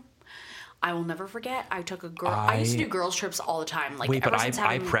dramatic too. I will never forget. I took a girl. I used to do girls trips all the time. Like, wait, but I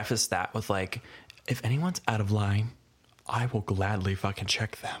having... preface that with, like, if anyone's out of line, I will gladly fucking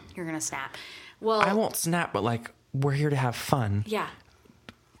check them. You're gonna snap. Well, I won't snap, but, like, we're here to have fun. Yeah.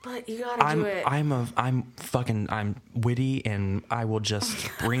 But you gotta do it. I'm witty, and I will just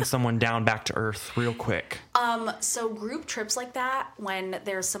bring someone down back to earth real quick. So group trips like that, when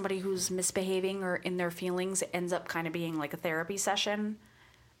there's somebody who's misbehaving or in their feelings, it ends up kind of being like a therapy session.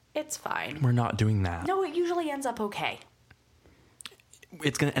 It's fine. We're not doing that. No, it usually ends up okay.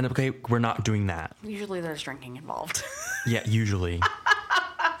 It's gonna end up okay. We're not doing that. Usually there's drinking involved. Yeah, usually.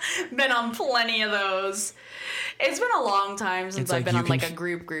 Been on plenty of those. It's been a long time since I've been on, like, a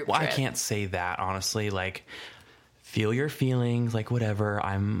group trip. Well, I can't say that, honestly. Like, feel your feelings, like, whatever.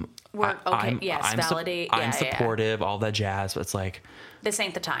 Validate. I'm supportive, all that jazz, but it's like... This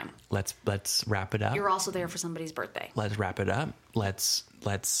ain't the time. Let's wrap it up. You're also there for somebody's birthday. Let's wrap it up. Let's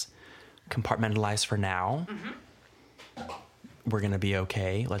compartmentalize for now. Mm-hmm. We're going to be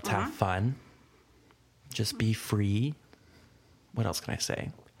okay. Let's have fun. Just be free. What else can I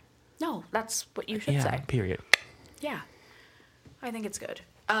say? No, that's what you should say. Period. Yeah. I think it's good.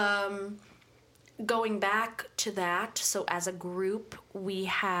 Going back to that, so as a group,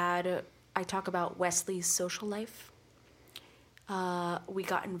 I talk about Wesley's social life. we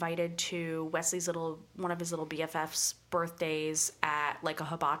got invited to Wesley's one of his little BFF's birthdays at like a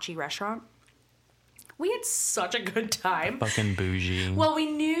hibachi restaurant. We had such a good time. Fucking bougie. Well, we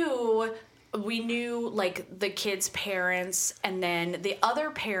knew like the kids' parents, and then the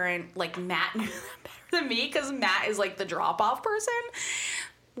other parent, like Matt, knew them better than me because Matt is like the drop-off person.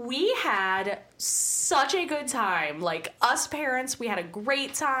 We had such a good time. Like, us parents, we had a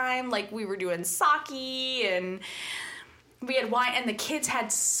great time. Like, we were doing sake and we had wine, and the kids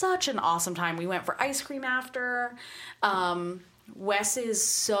had such an awesome time. We went for ice cream after. Wes is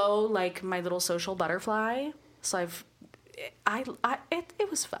so like my little social butterfly. So it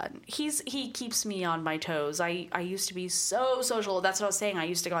was fun. He keeps me on my toes. I used to be so social. That's what I was saying. I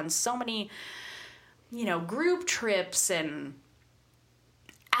used to go on so many, group trips and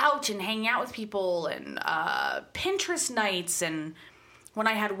out and hang out with people and Pinterest nights. And when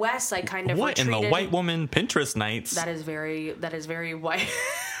I had Wes, I kind of what retreated. in the white woman Pinterest nights? That is very white.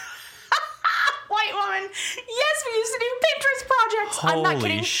 White woman. Yes, we used to do Pinterest projects. I'm not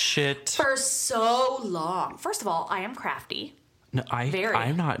kidding. Holy shit. For so long. First of all, I am crafty. No,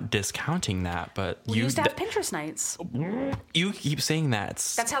 I'm not discounting that, but We used to have Pinterest nights. You keep saying that.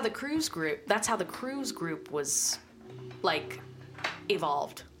 That's how the cruise group was like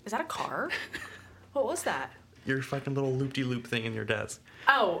evolved. Is that a car? What was that? Your fucking little loop-de-loop thing in your desk.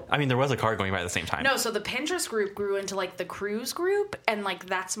 Oh. I mean, there was a car going by at the same time. No, so the Pinterest group grew into like the cruise group, and like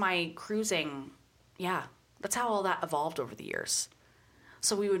that's my cruising. Yeah, that's how all that evolved over the years.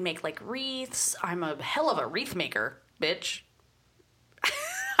 So we would make like wreaths. I'm a hell of a wreath maker, bitch.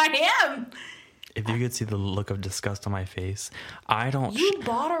 I am. If you could see the look of disgust on my face, I don't. You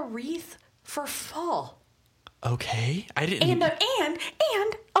bought a wreath for fall. Okay, I didn't. And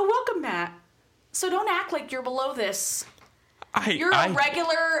a welcome mat. So don't act like you're below this. You're a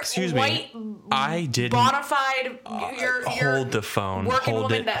regular white, I didn't. Bonafide. You're hold the phone. Working Hold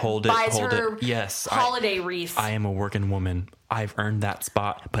woman it. that Hold buys it. Hold her it. Yes. holiday wreath. I am a working woman. I've earned that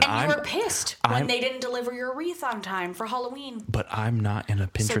spot. But and you were pissed when they didn't deliver your wreath on time for Halloween. But I'm not in a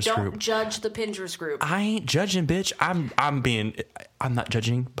Pinterest so don't group. judge the Pinterest group. I ain't judging, bitch. I'm not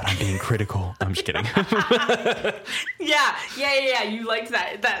judging, but I'm being critical. I'm just kidding. Yeah. You liked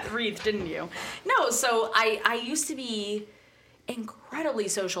that wreath, didn't you? No, so I used to be incredibly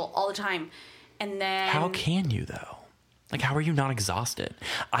social all the time. And then... How can you, though? Like, how are you not exhausted?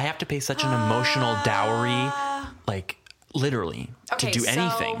 I have to pay such an emotional dowry, like, literally, to do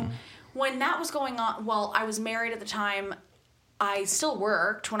anything. So when that was going on, well, I was married at the time. I still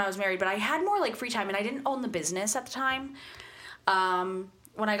worked when I was married, but I had more, like, free time, and I didn't own the business at the time.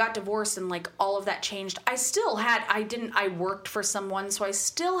 When I got divorced and, like, all of that changed, I worked for someone, so I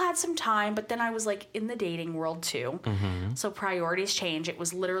still had some time, but then I was, like, in the dating world, too. Mm-hmm. So priorities change. It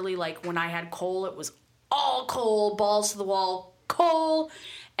was literally, like, when I had Cole, it was all Cole, balls to the wall, Cole.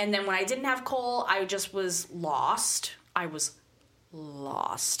 And then when I didn't have Cole, I just was lost. I was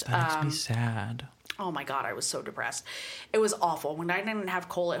lost. That makes me sad. Oh, my God, I was so depressed. It was awful. When I didn't have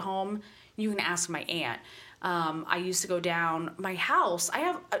Cole at home, you can ask my aunt. I used to go down my house.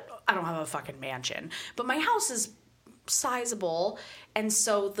 I don't have a fucking mansion, but my house is sizable. And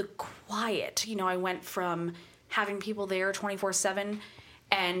so the quiet, I went from having people there 24/7,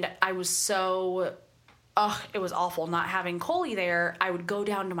 and I was so, it was awful not having Coley there. I would go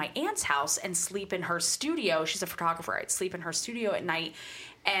down to my aunt's house and sleep in her studio. She's a photographer. I'd sleep in her studio at night,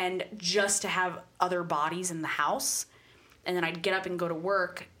 and just to have other bodies in the house. And then I'd get up and go to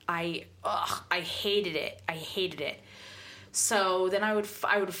work. I hated it. So then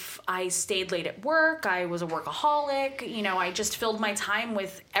I stayed late at work. I was a workaholic. I just filled my time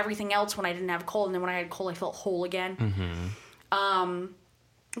with everything else when I didn't have Cole. And then when I had Cole, I felt whole again. Mm-hmm.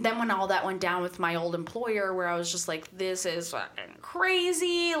 Then when all that went down with my old employer, where I was just like, this is fucking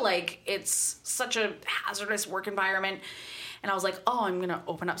crazy. Like, it's such a hazardous work environment. And I was like, I'm going to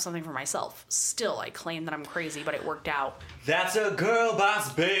open up something for myself. Still, I claim that I'm crazy, but it worked out. That's a girl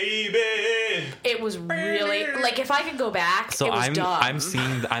boss, baby. It was really, like, if I could go back, so it was dumb.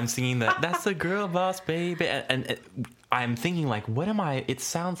 I'm singing that, that's a girl boss, baby. And I'm thinking, like, what am I? It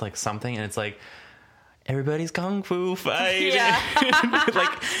sounds like something, and it's like, everybody's kung fu fighting. Yeah.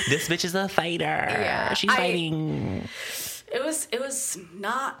 Like, this bitch is a fighter. Yeah. She's fighting. It was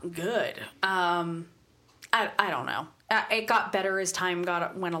not good. I don't know. It got better as time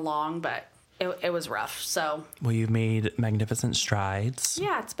went along, but it was rough. So, well, you've made magnificent strides.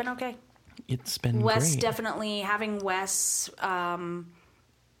 Yeah, it's been okay. It's been Wes, great. definitely having Wes.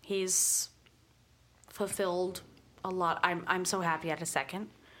 He's fulfilled a lot. I'm so happy at a second,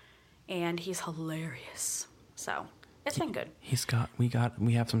 and he's hilarious. So it's been good. We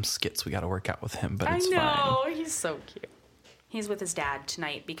have some skits we got to work out with him, but it's fine. I know, he's so cute. He's with his dad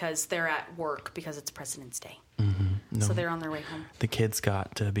tonight because they're at work because it's President's Day. No, So they're on their way home. the kids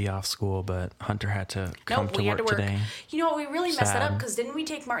got to be off school, but Hunter had to come to work today. You know what? We really messed that up Sad. because didn't we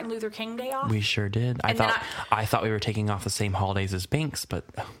take Martin Luther King Day off? We sure did. And then I thought we were taking off the same holidays as Banks, but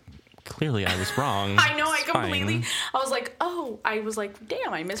clearly I was wrong. I know, It's I completely. fine. I was like,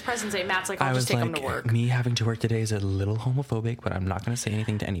 damn, I missed President's Day. Matt's like, I'll I just was take like, him to work. me having to work today is a little homophobic, but I'm not going to say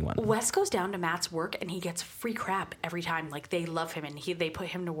anything to anyone. Wes goes down to Matt's work and he gets free crap every time. Like, they love him and they put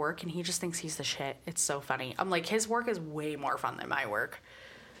him to work and he just thinks he's the shit. It's so funny. I'm like, his work is way more fun than my work.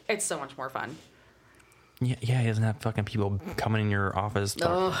 It's so much more fun. Yeah, he doesn't have fucking people coming in your office.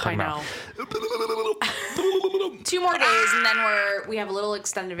 I know. 2 more days and then we have a little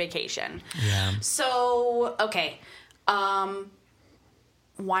extended vacation. Yeah. So, okay.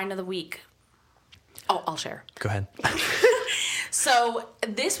 Wine of the week. Oh, I'll share. Go ahead. So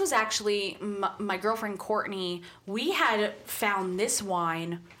this was actually my girlfriend Courtney. We had found this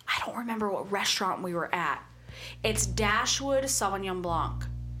wine. I don't remember what restaurant we were at. It's Dashwood Sauvignon Blanc.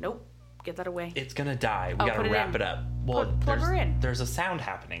 Nope. Get that away. It's going to die. We got put to it wrap in. it up. Well, Plug her in. there's a sound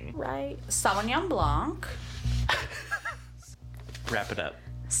happening. Right. Sauvignon Blanc. Wrap it up.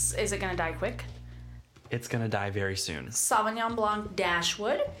 Is it going to die quick? It's going to die very soon. Sauvignon Blanc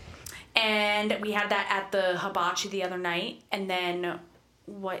Dashwood. And we had that at the hibachi the other night. And then,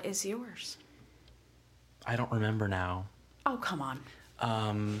 what is yours? I don't remember now. Oh, come on.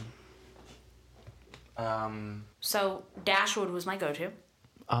 So, Dashwood was my go-to.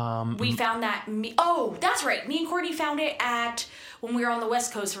 We found that... that's right. Me and Courtney found it when we were on the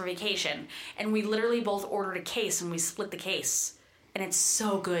West Coast for vacation. And we literally both ordered a case and we split the case. And it's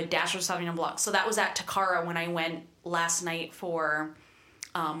so good. Dashwood Sauvignon Blanc. So that was at Takara when I went last night for...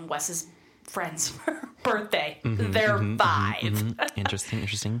 Wes's friend's birthday. They're 5.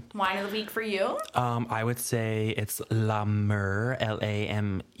 Interesting. Wine of the week for you? I would say it's La Mer,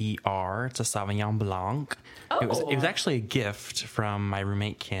 Lamer. It's a Sauvignon Blanc. Oh. It was actually a gift from my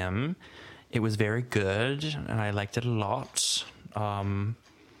roommate Kim. It was very good, and I liked it a lot. But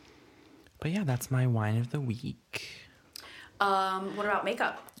yeah, that's my wine of the week. What about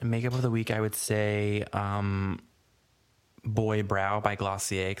makeup? Makeup of the week, I would say Boy Brow by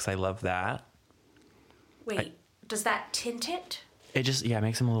Glossier, because I love that. Wait, does that tint it? It just,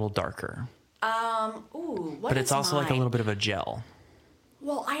 makes them a little darker. But it's also like a little bit of a gel.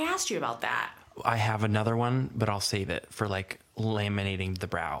 Well, I asked you about that. I have another one, but I'll save it for like laminating the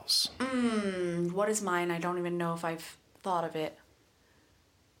brows. What is mine? I don't even know if I've thought of it.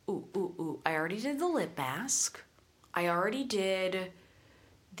 I already did the lip mask. I already did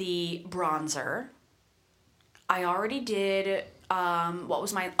the bronzer. I already did, what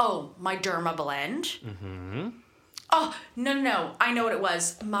was mine? Oh, my Derma blend. Mm-hmm. Oh, no. I know what it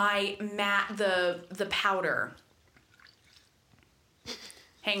was. My matte, the powder.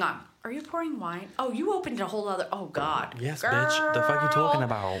 Hang on. Are you pouring wine? Oh, you opened a whole other... Oh, God. Yes, Girl. bitch. The fuck you talking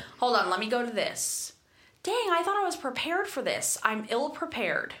about? Hold on. Let me go to this. Dang, I thought I was prepared for this. I'm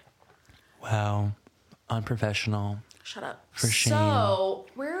ill-prepared. Wow. Unprofessional. Shut up. For shame. So,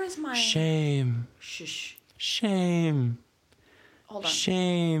 where is my... Shame. Shush. Shame. Hold on.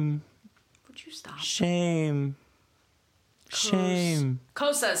 Shame. Would you stop? Shame. Shame.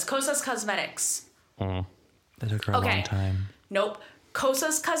 Kosas Cosmetics. That took her a long time. Nope.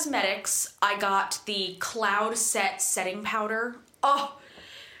 Kosas Cosmetics. I got the Cloud Set setting powder. Oh.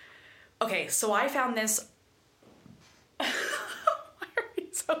 Okay, so I found this. Why are we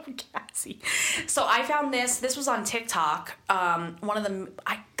so gassy? So I found this. This was on TikTok. One of them.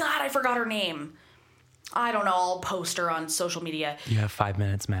 I forgot her name. I don't know. I'll post her on social media. You have 5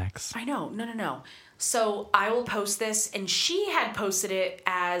 minutes max. I know. No. So I will post this, and she had posted it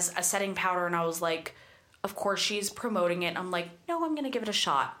as a setting powder, and I was like, of course she's promoting it. I'm like, no, I'm going to give it a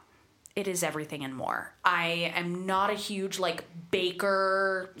shot. It is everything and more. I am not a huge,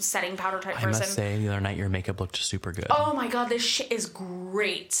 baker setting powder type person. I must say, the other night your makeup looked super good. Oh my God, this shit is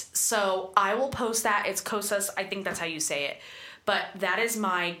great. So I will post that. It's Kosas. I think that's how you say it. But that is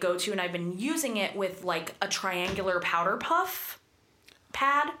my go-to, and I've been using it with, a triangular powder puff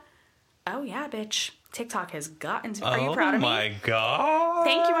pad. Oh, yeah, bitch. TikTok has gotten to... Are you proud of me? Oh, my God.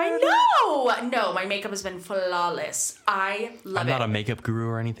 Thank you. I know. No, my makeup has been flawless. I love it. I'm not a makeup guru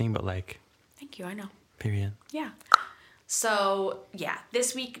or anything, but, Thank you. I know. period. Yeah. So, yeah.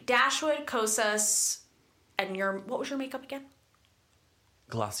 This week, Dashwood, Kosas, and what was your makeup again?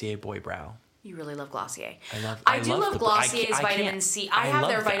 Glossier Boy Brow. You really love Glossier. I do love Glossier's vitamin C. I have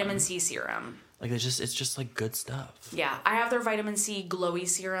their vitamin them. C serum. It's just good stuff. Yeah, I have their vitamin C glowy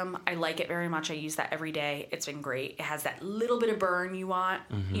serum. I like it very much. I use that every day. It's been great. It has that little bit of burn you want.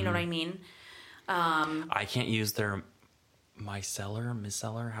 Mm-hmm. You know what I mean? I can't use their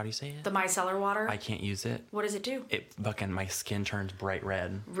micellar, how do you say it? The micellar water? I can't use it. What does it do? It fucking, my skin turns bright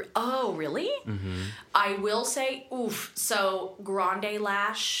red. Oh, really? Mm-hmm. I will say, so Grande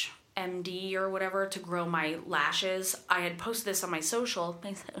Lash MD or whatever to grow my lashes. I had posted this on my social.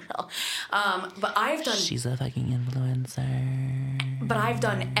 But I've done... She's a fucking influencer. But I've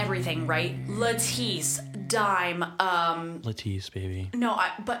done everything, right? Latisse, Dime, Latisse, baby. No,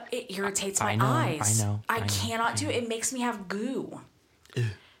 but it irritates my eyes. I cannot do it. It makes me have goo. Ugh.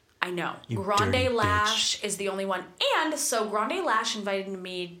 I know. You Grande Lash is the only one. And so Grande Lash invited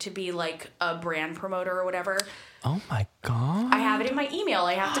me to be like a brand promoter or whatever. Oh my God. I have it in my email.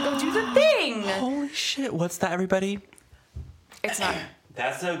 I have to go do the thing. Holy shit. What's that, everybody? It's not.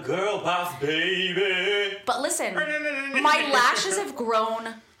 That's a girl boss, baby. But listen, my lashes have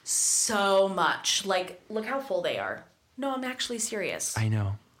grown so much. Like, look how full they are. No, I'm actually serious. I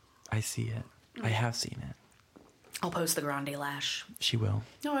know. I see it. I have seen it. I'll post the Grande Lash. She will.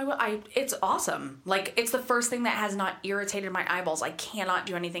 No, I will. It's awesome. Like, it's the first thing that has not irritated my eyeballs. I cannot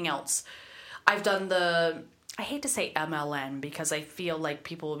do anything else. I've done I hate to say MLN because I feel like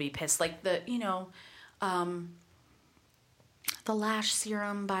people will be pissed. Like the lash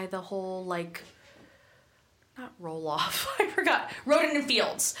serum by the whole, like, not roll off. I forgot. Rodent and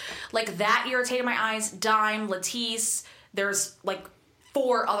Fields. Like, that irritated my eyes. Dime, Latisse. There's, like,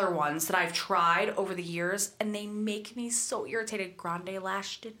 4 other ones that I've tried over the years, and they make me so irritated. Grande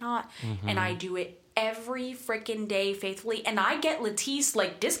Lash did not. Mm-hmm. And I do it every freaking day faithfully. And I get Latisse,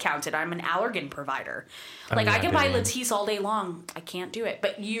 like, discounted. I'm an Allergan provider. Like, I can buy Latisse all day long. I can't do it.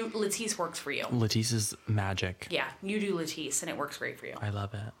 But Latisse works for you. Latisse is magic. Yeah, you do Latisse, and it works great for you. I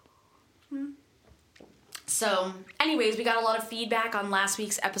love it. Mm-hmm. So, anyways, we got a lot of feedback on last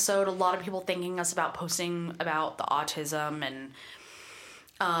week's episode. A lot of people thanking us about posting about the autism and,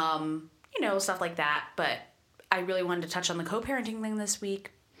 stuff like that. But I really wanted to touch on the co-parenting thing this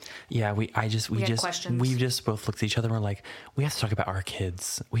week. Yeah, we just both looked at each other and we're like, we have to talk about our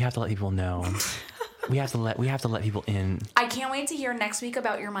kids. We have to let people know. we have to let people in. I can't wait to hear next week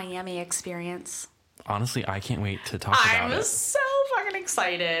about your Miami experience. Honestly, I can't wait to talk about it. I'm so fucking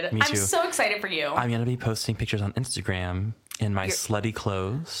excited. Me too. I'm so excited for you. I'm going to be posting pictures on Instagram in my slutty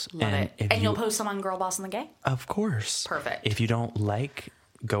clothes. Love it. And you'll post some on Girl Boss and the Gay? Of course. Perfect. If you don't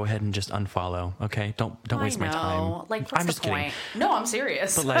go ahead and just unfollow, okay? Don't waste my time. Like, what's the point? Kidding. No, I'm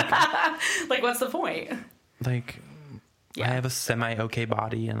serious. But like, what's the point? Like, I have a semi-okay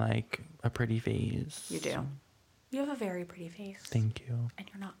body and, like, a pretty face. You do. You have a very pretty face. Thank you. And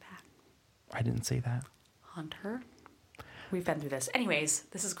you're not bad. I didn't say that. Hunter. We've been through this. Anyways,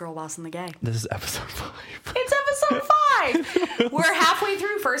 this is Girl Boss and the Gay. This is episode 5. It's episode 5. We're halfway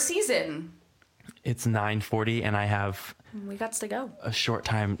through first season. It's 9:40 and I have... We got to go. A short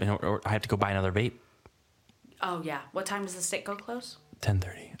time, or I have to go buy another vape. Oh, yeah. What time does the stick go close?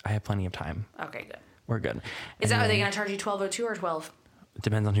 10:30. I have plenty of time. Okay, good. We're good. Are they going to charge you $12.02 or 12? It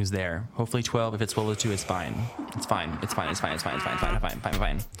depends on who's there. Hopefully 12. If it's 12:02, it's fine. It's fine.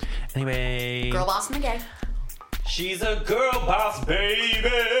 Anyway. Girl Boss and the Gay. She's a girl boss, baby.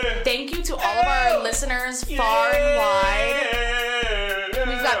 Thank you to all of our listeners far and wide.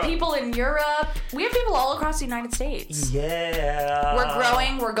 We've got people in Europe. We have people all across the United States. Yeah. We're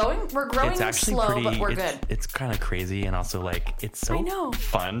growing. We're growing slow, but we're good. It's kind of crazy, and also, like, it's so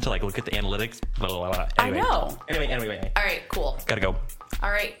fun to, like, look at the analytics. Blah, blah, blah. Anyway. I know. Anyway. All right, cool. Gotta go.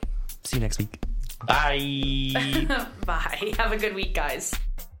 All right. See you next week. Bye. Bye. Have a good week, guys.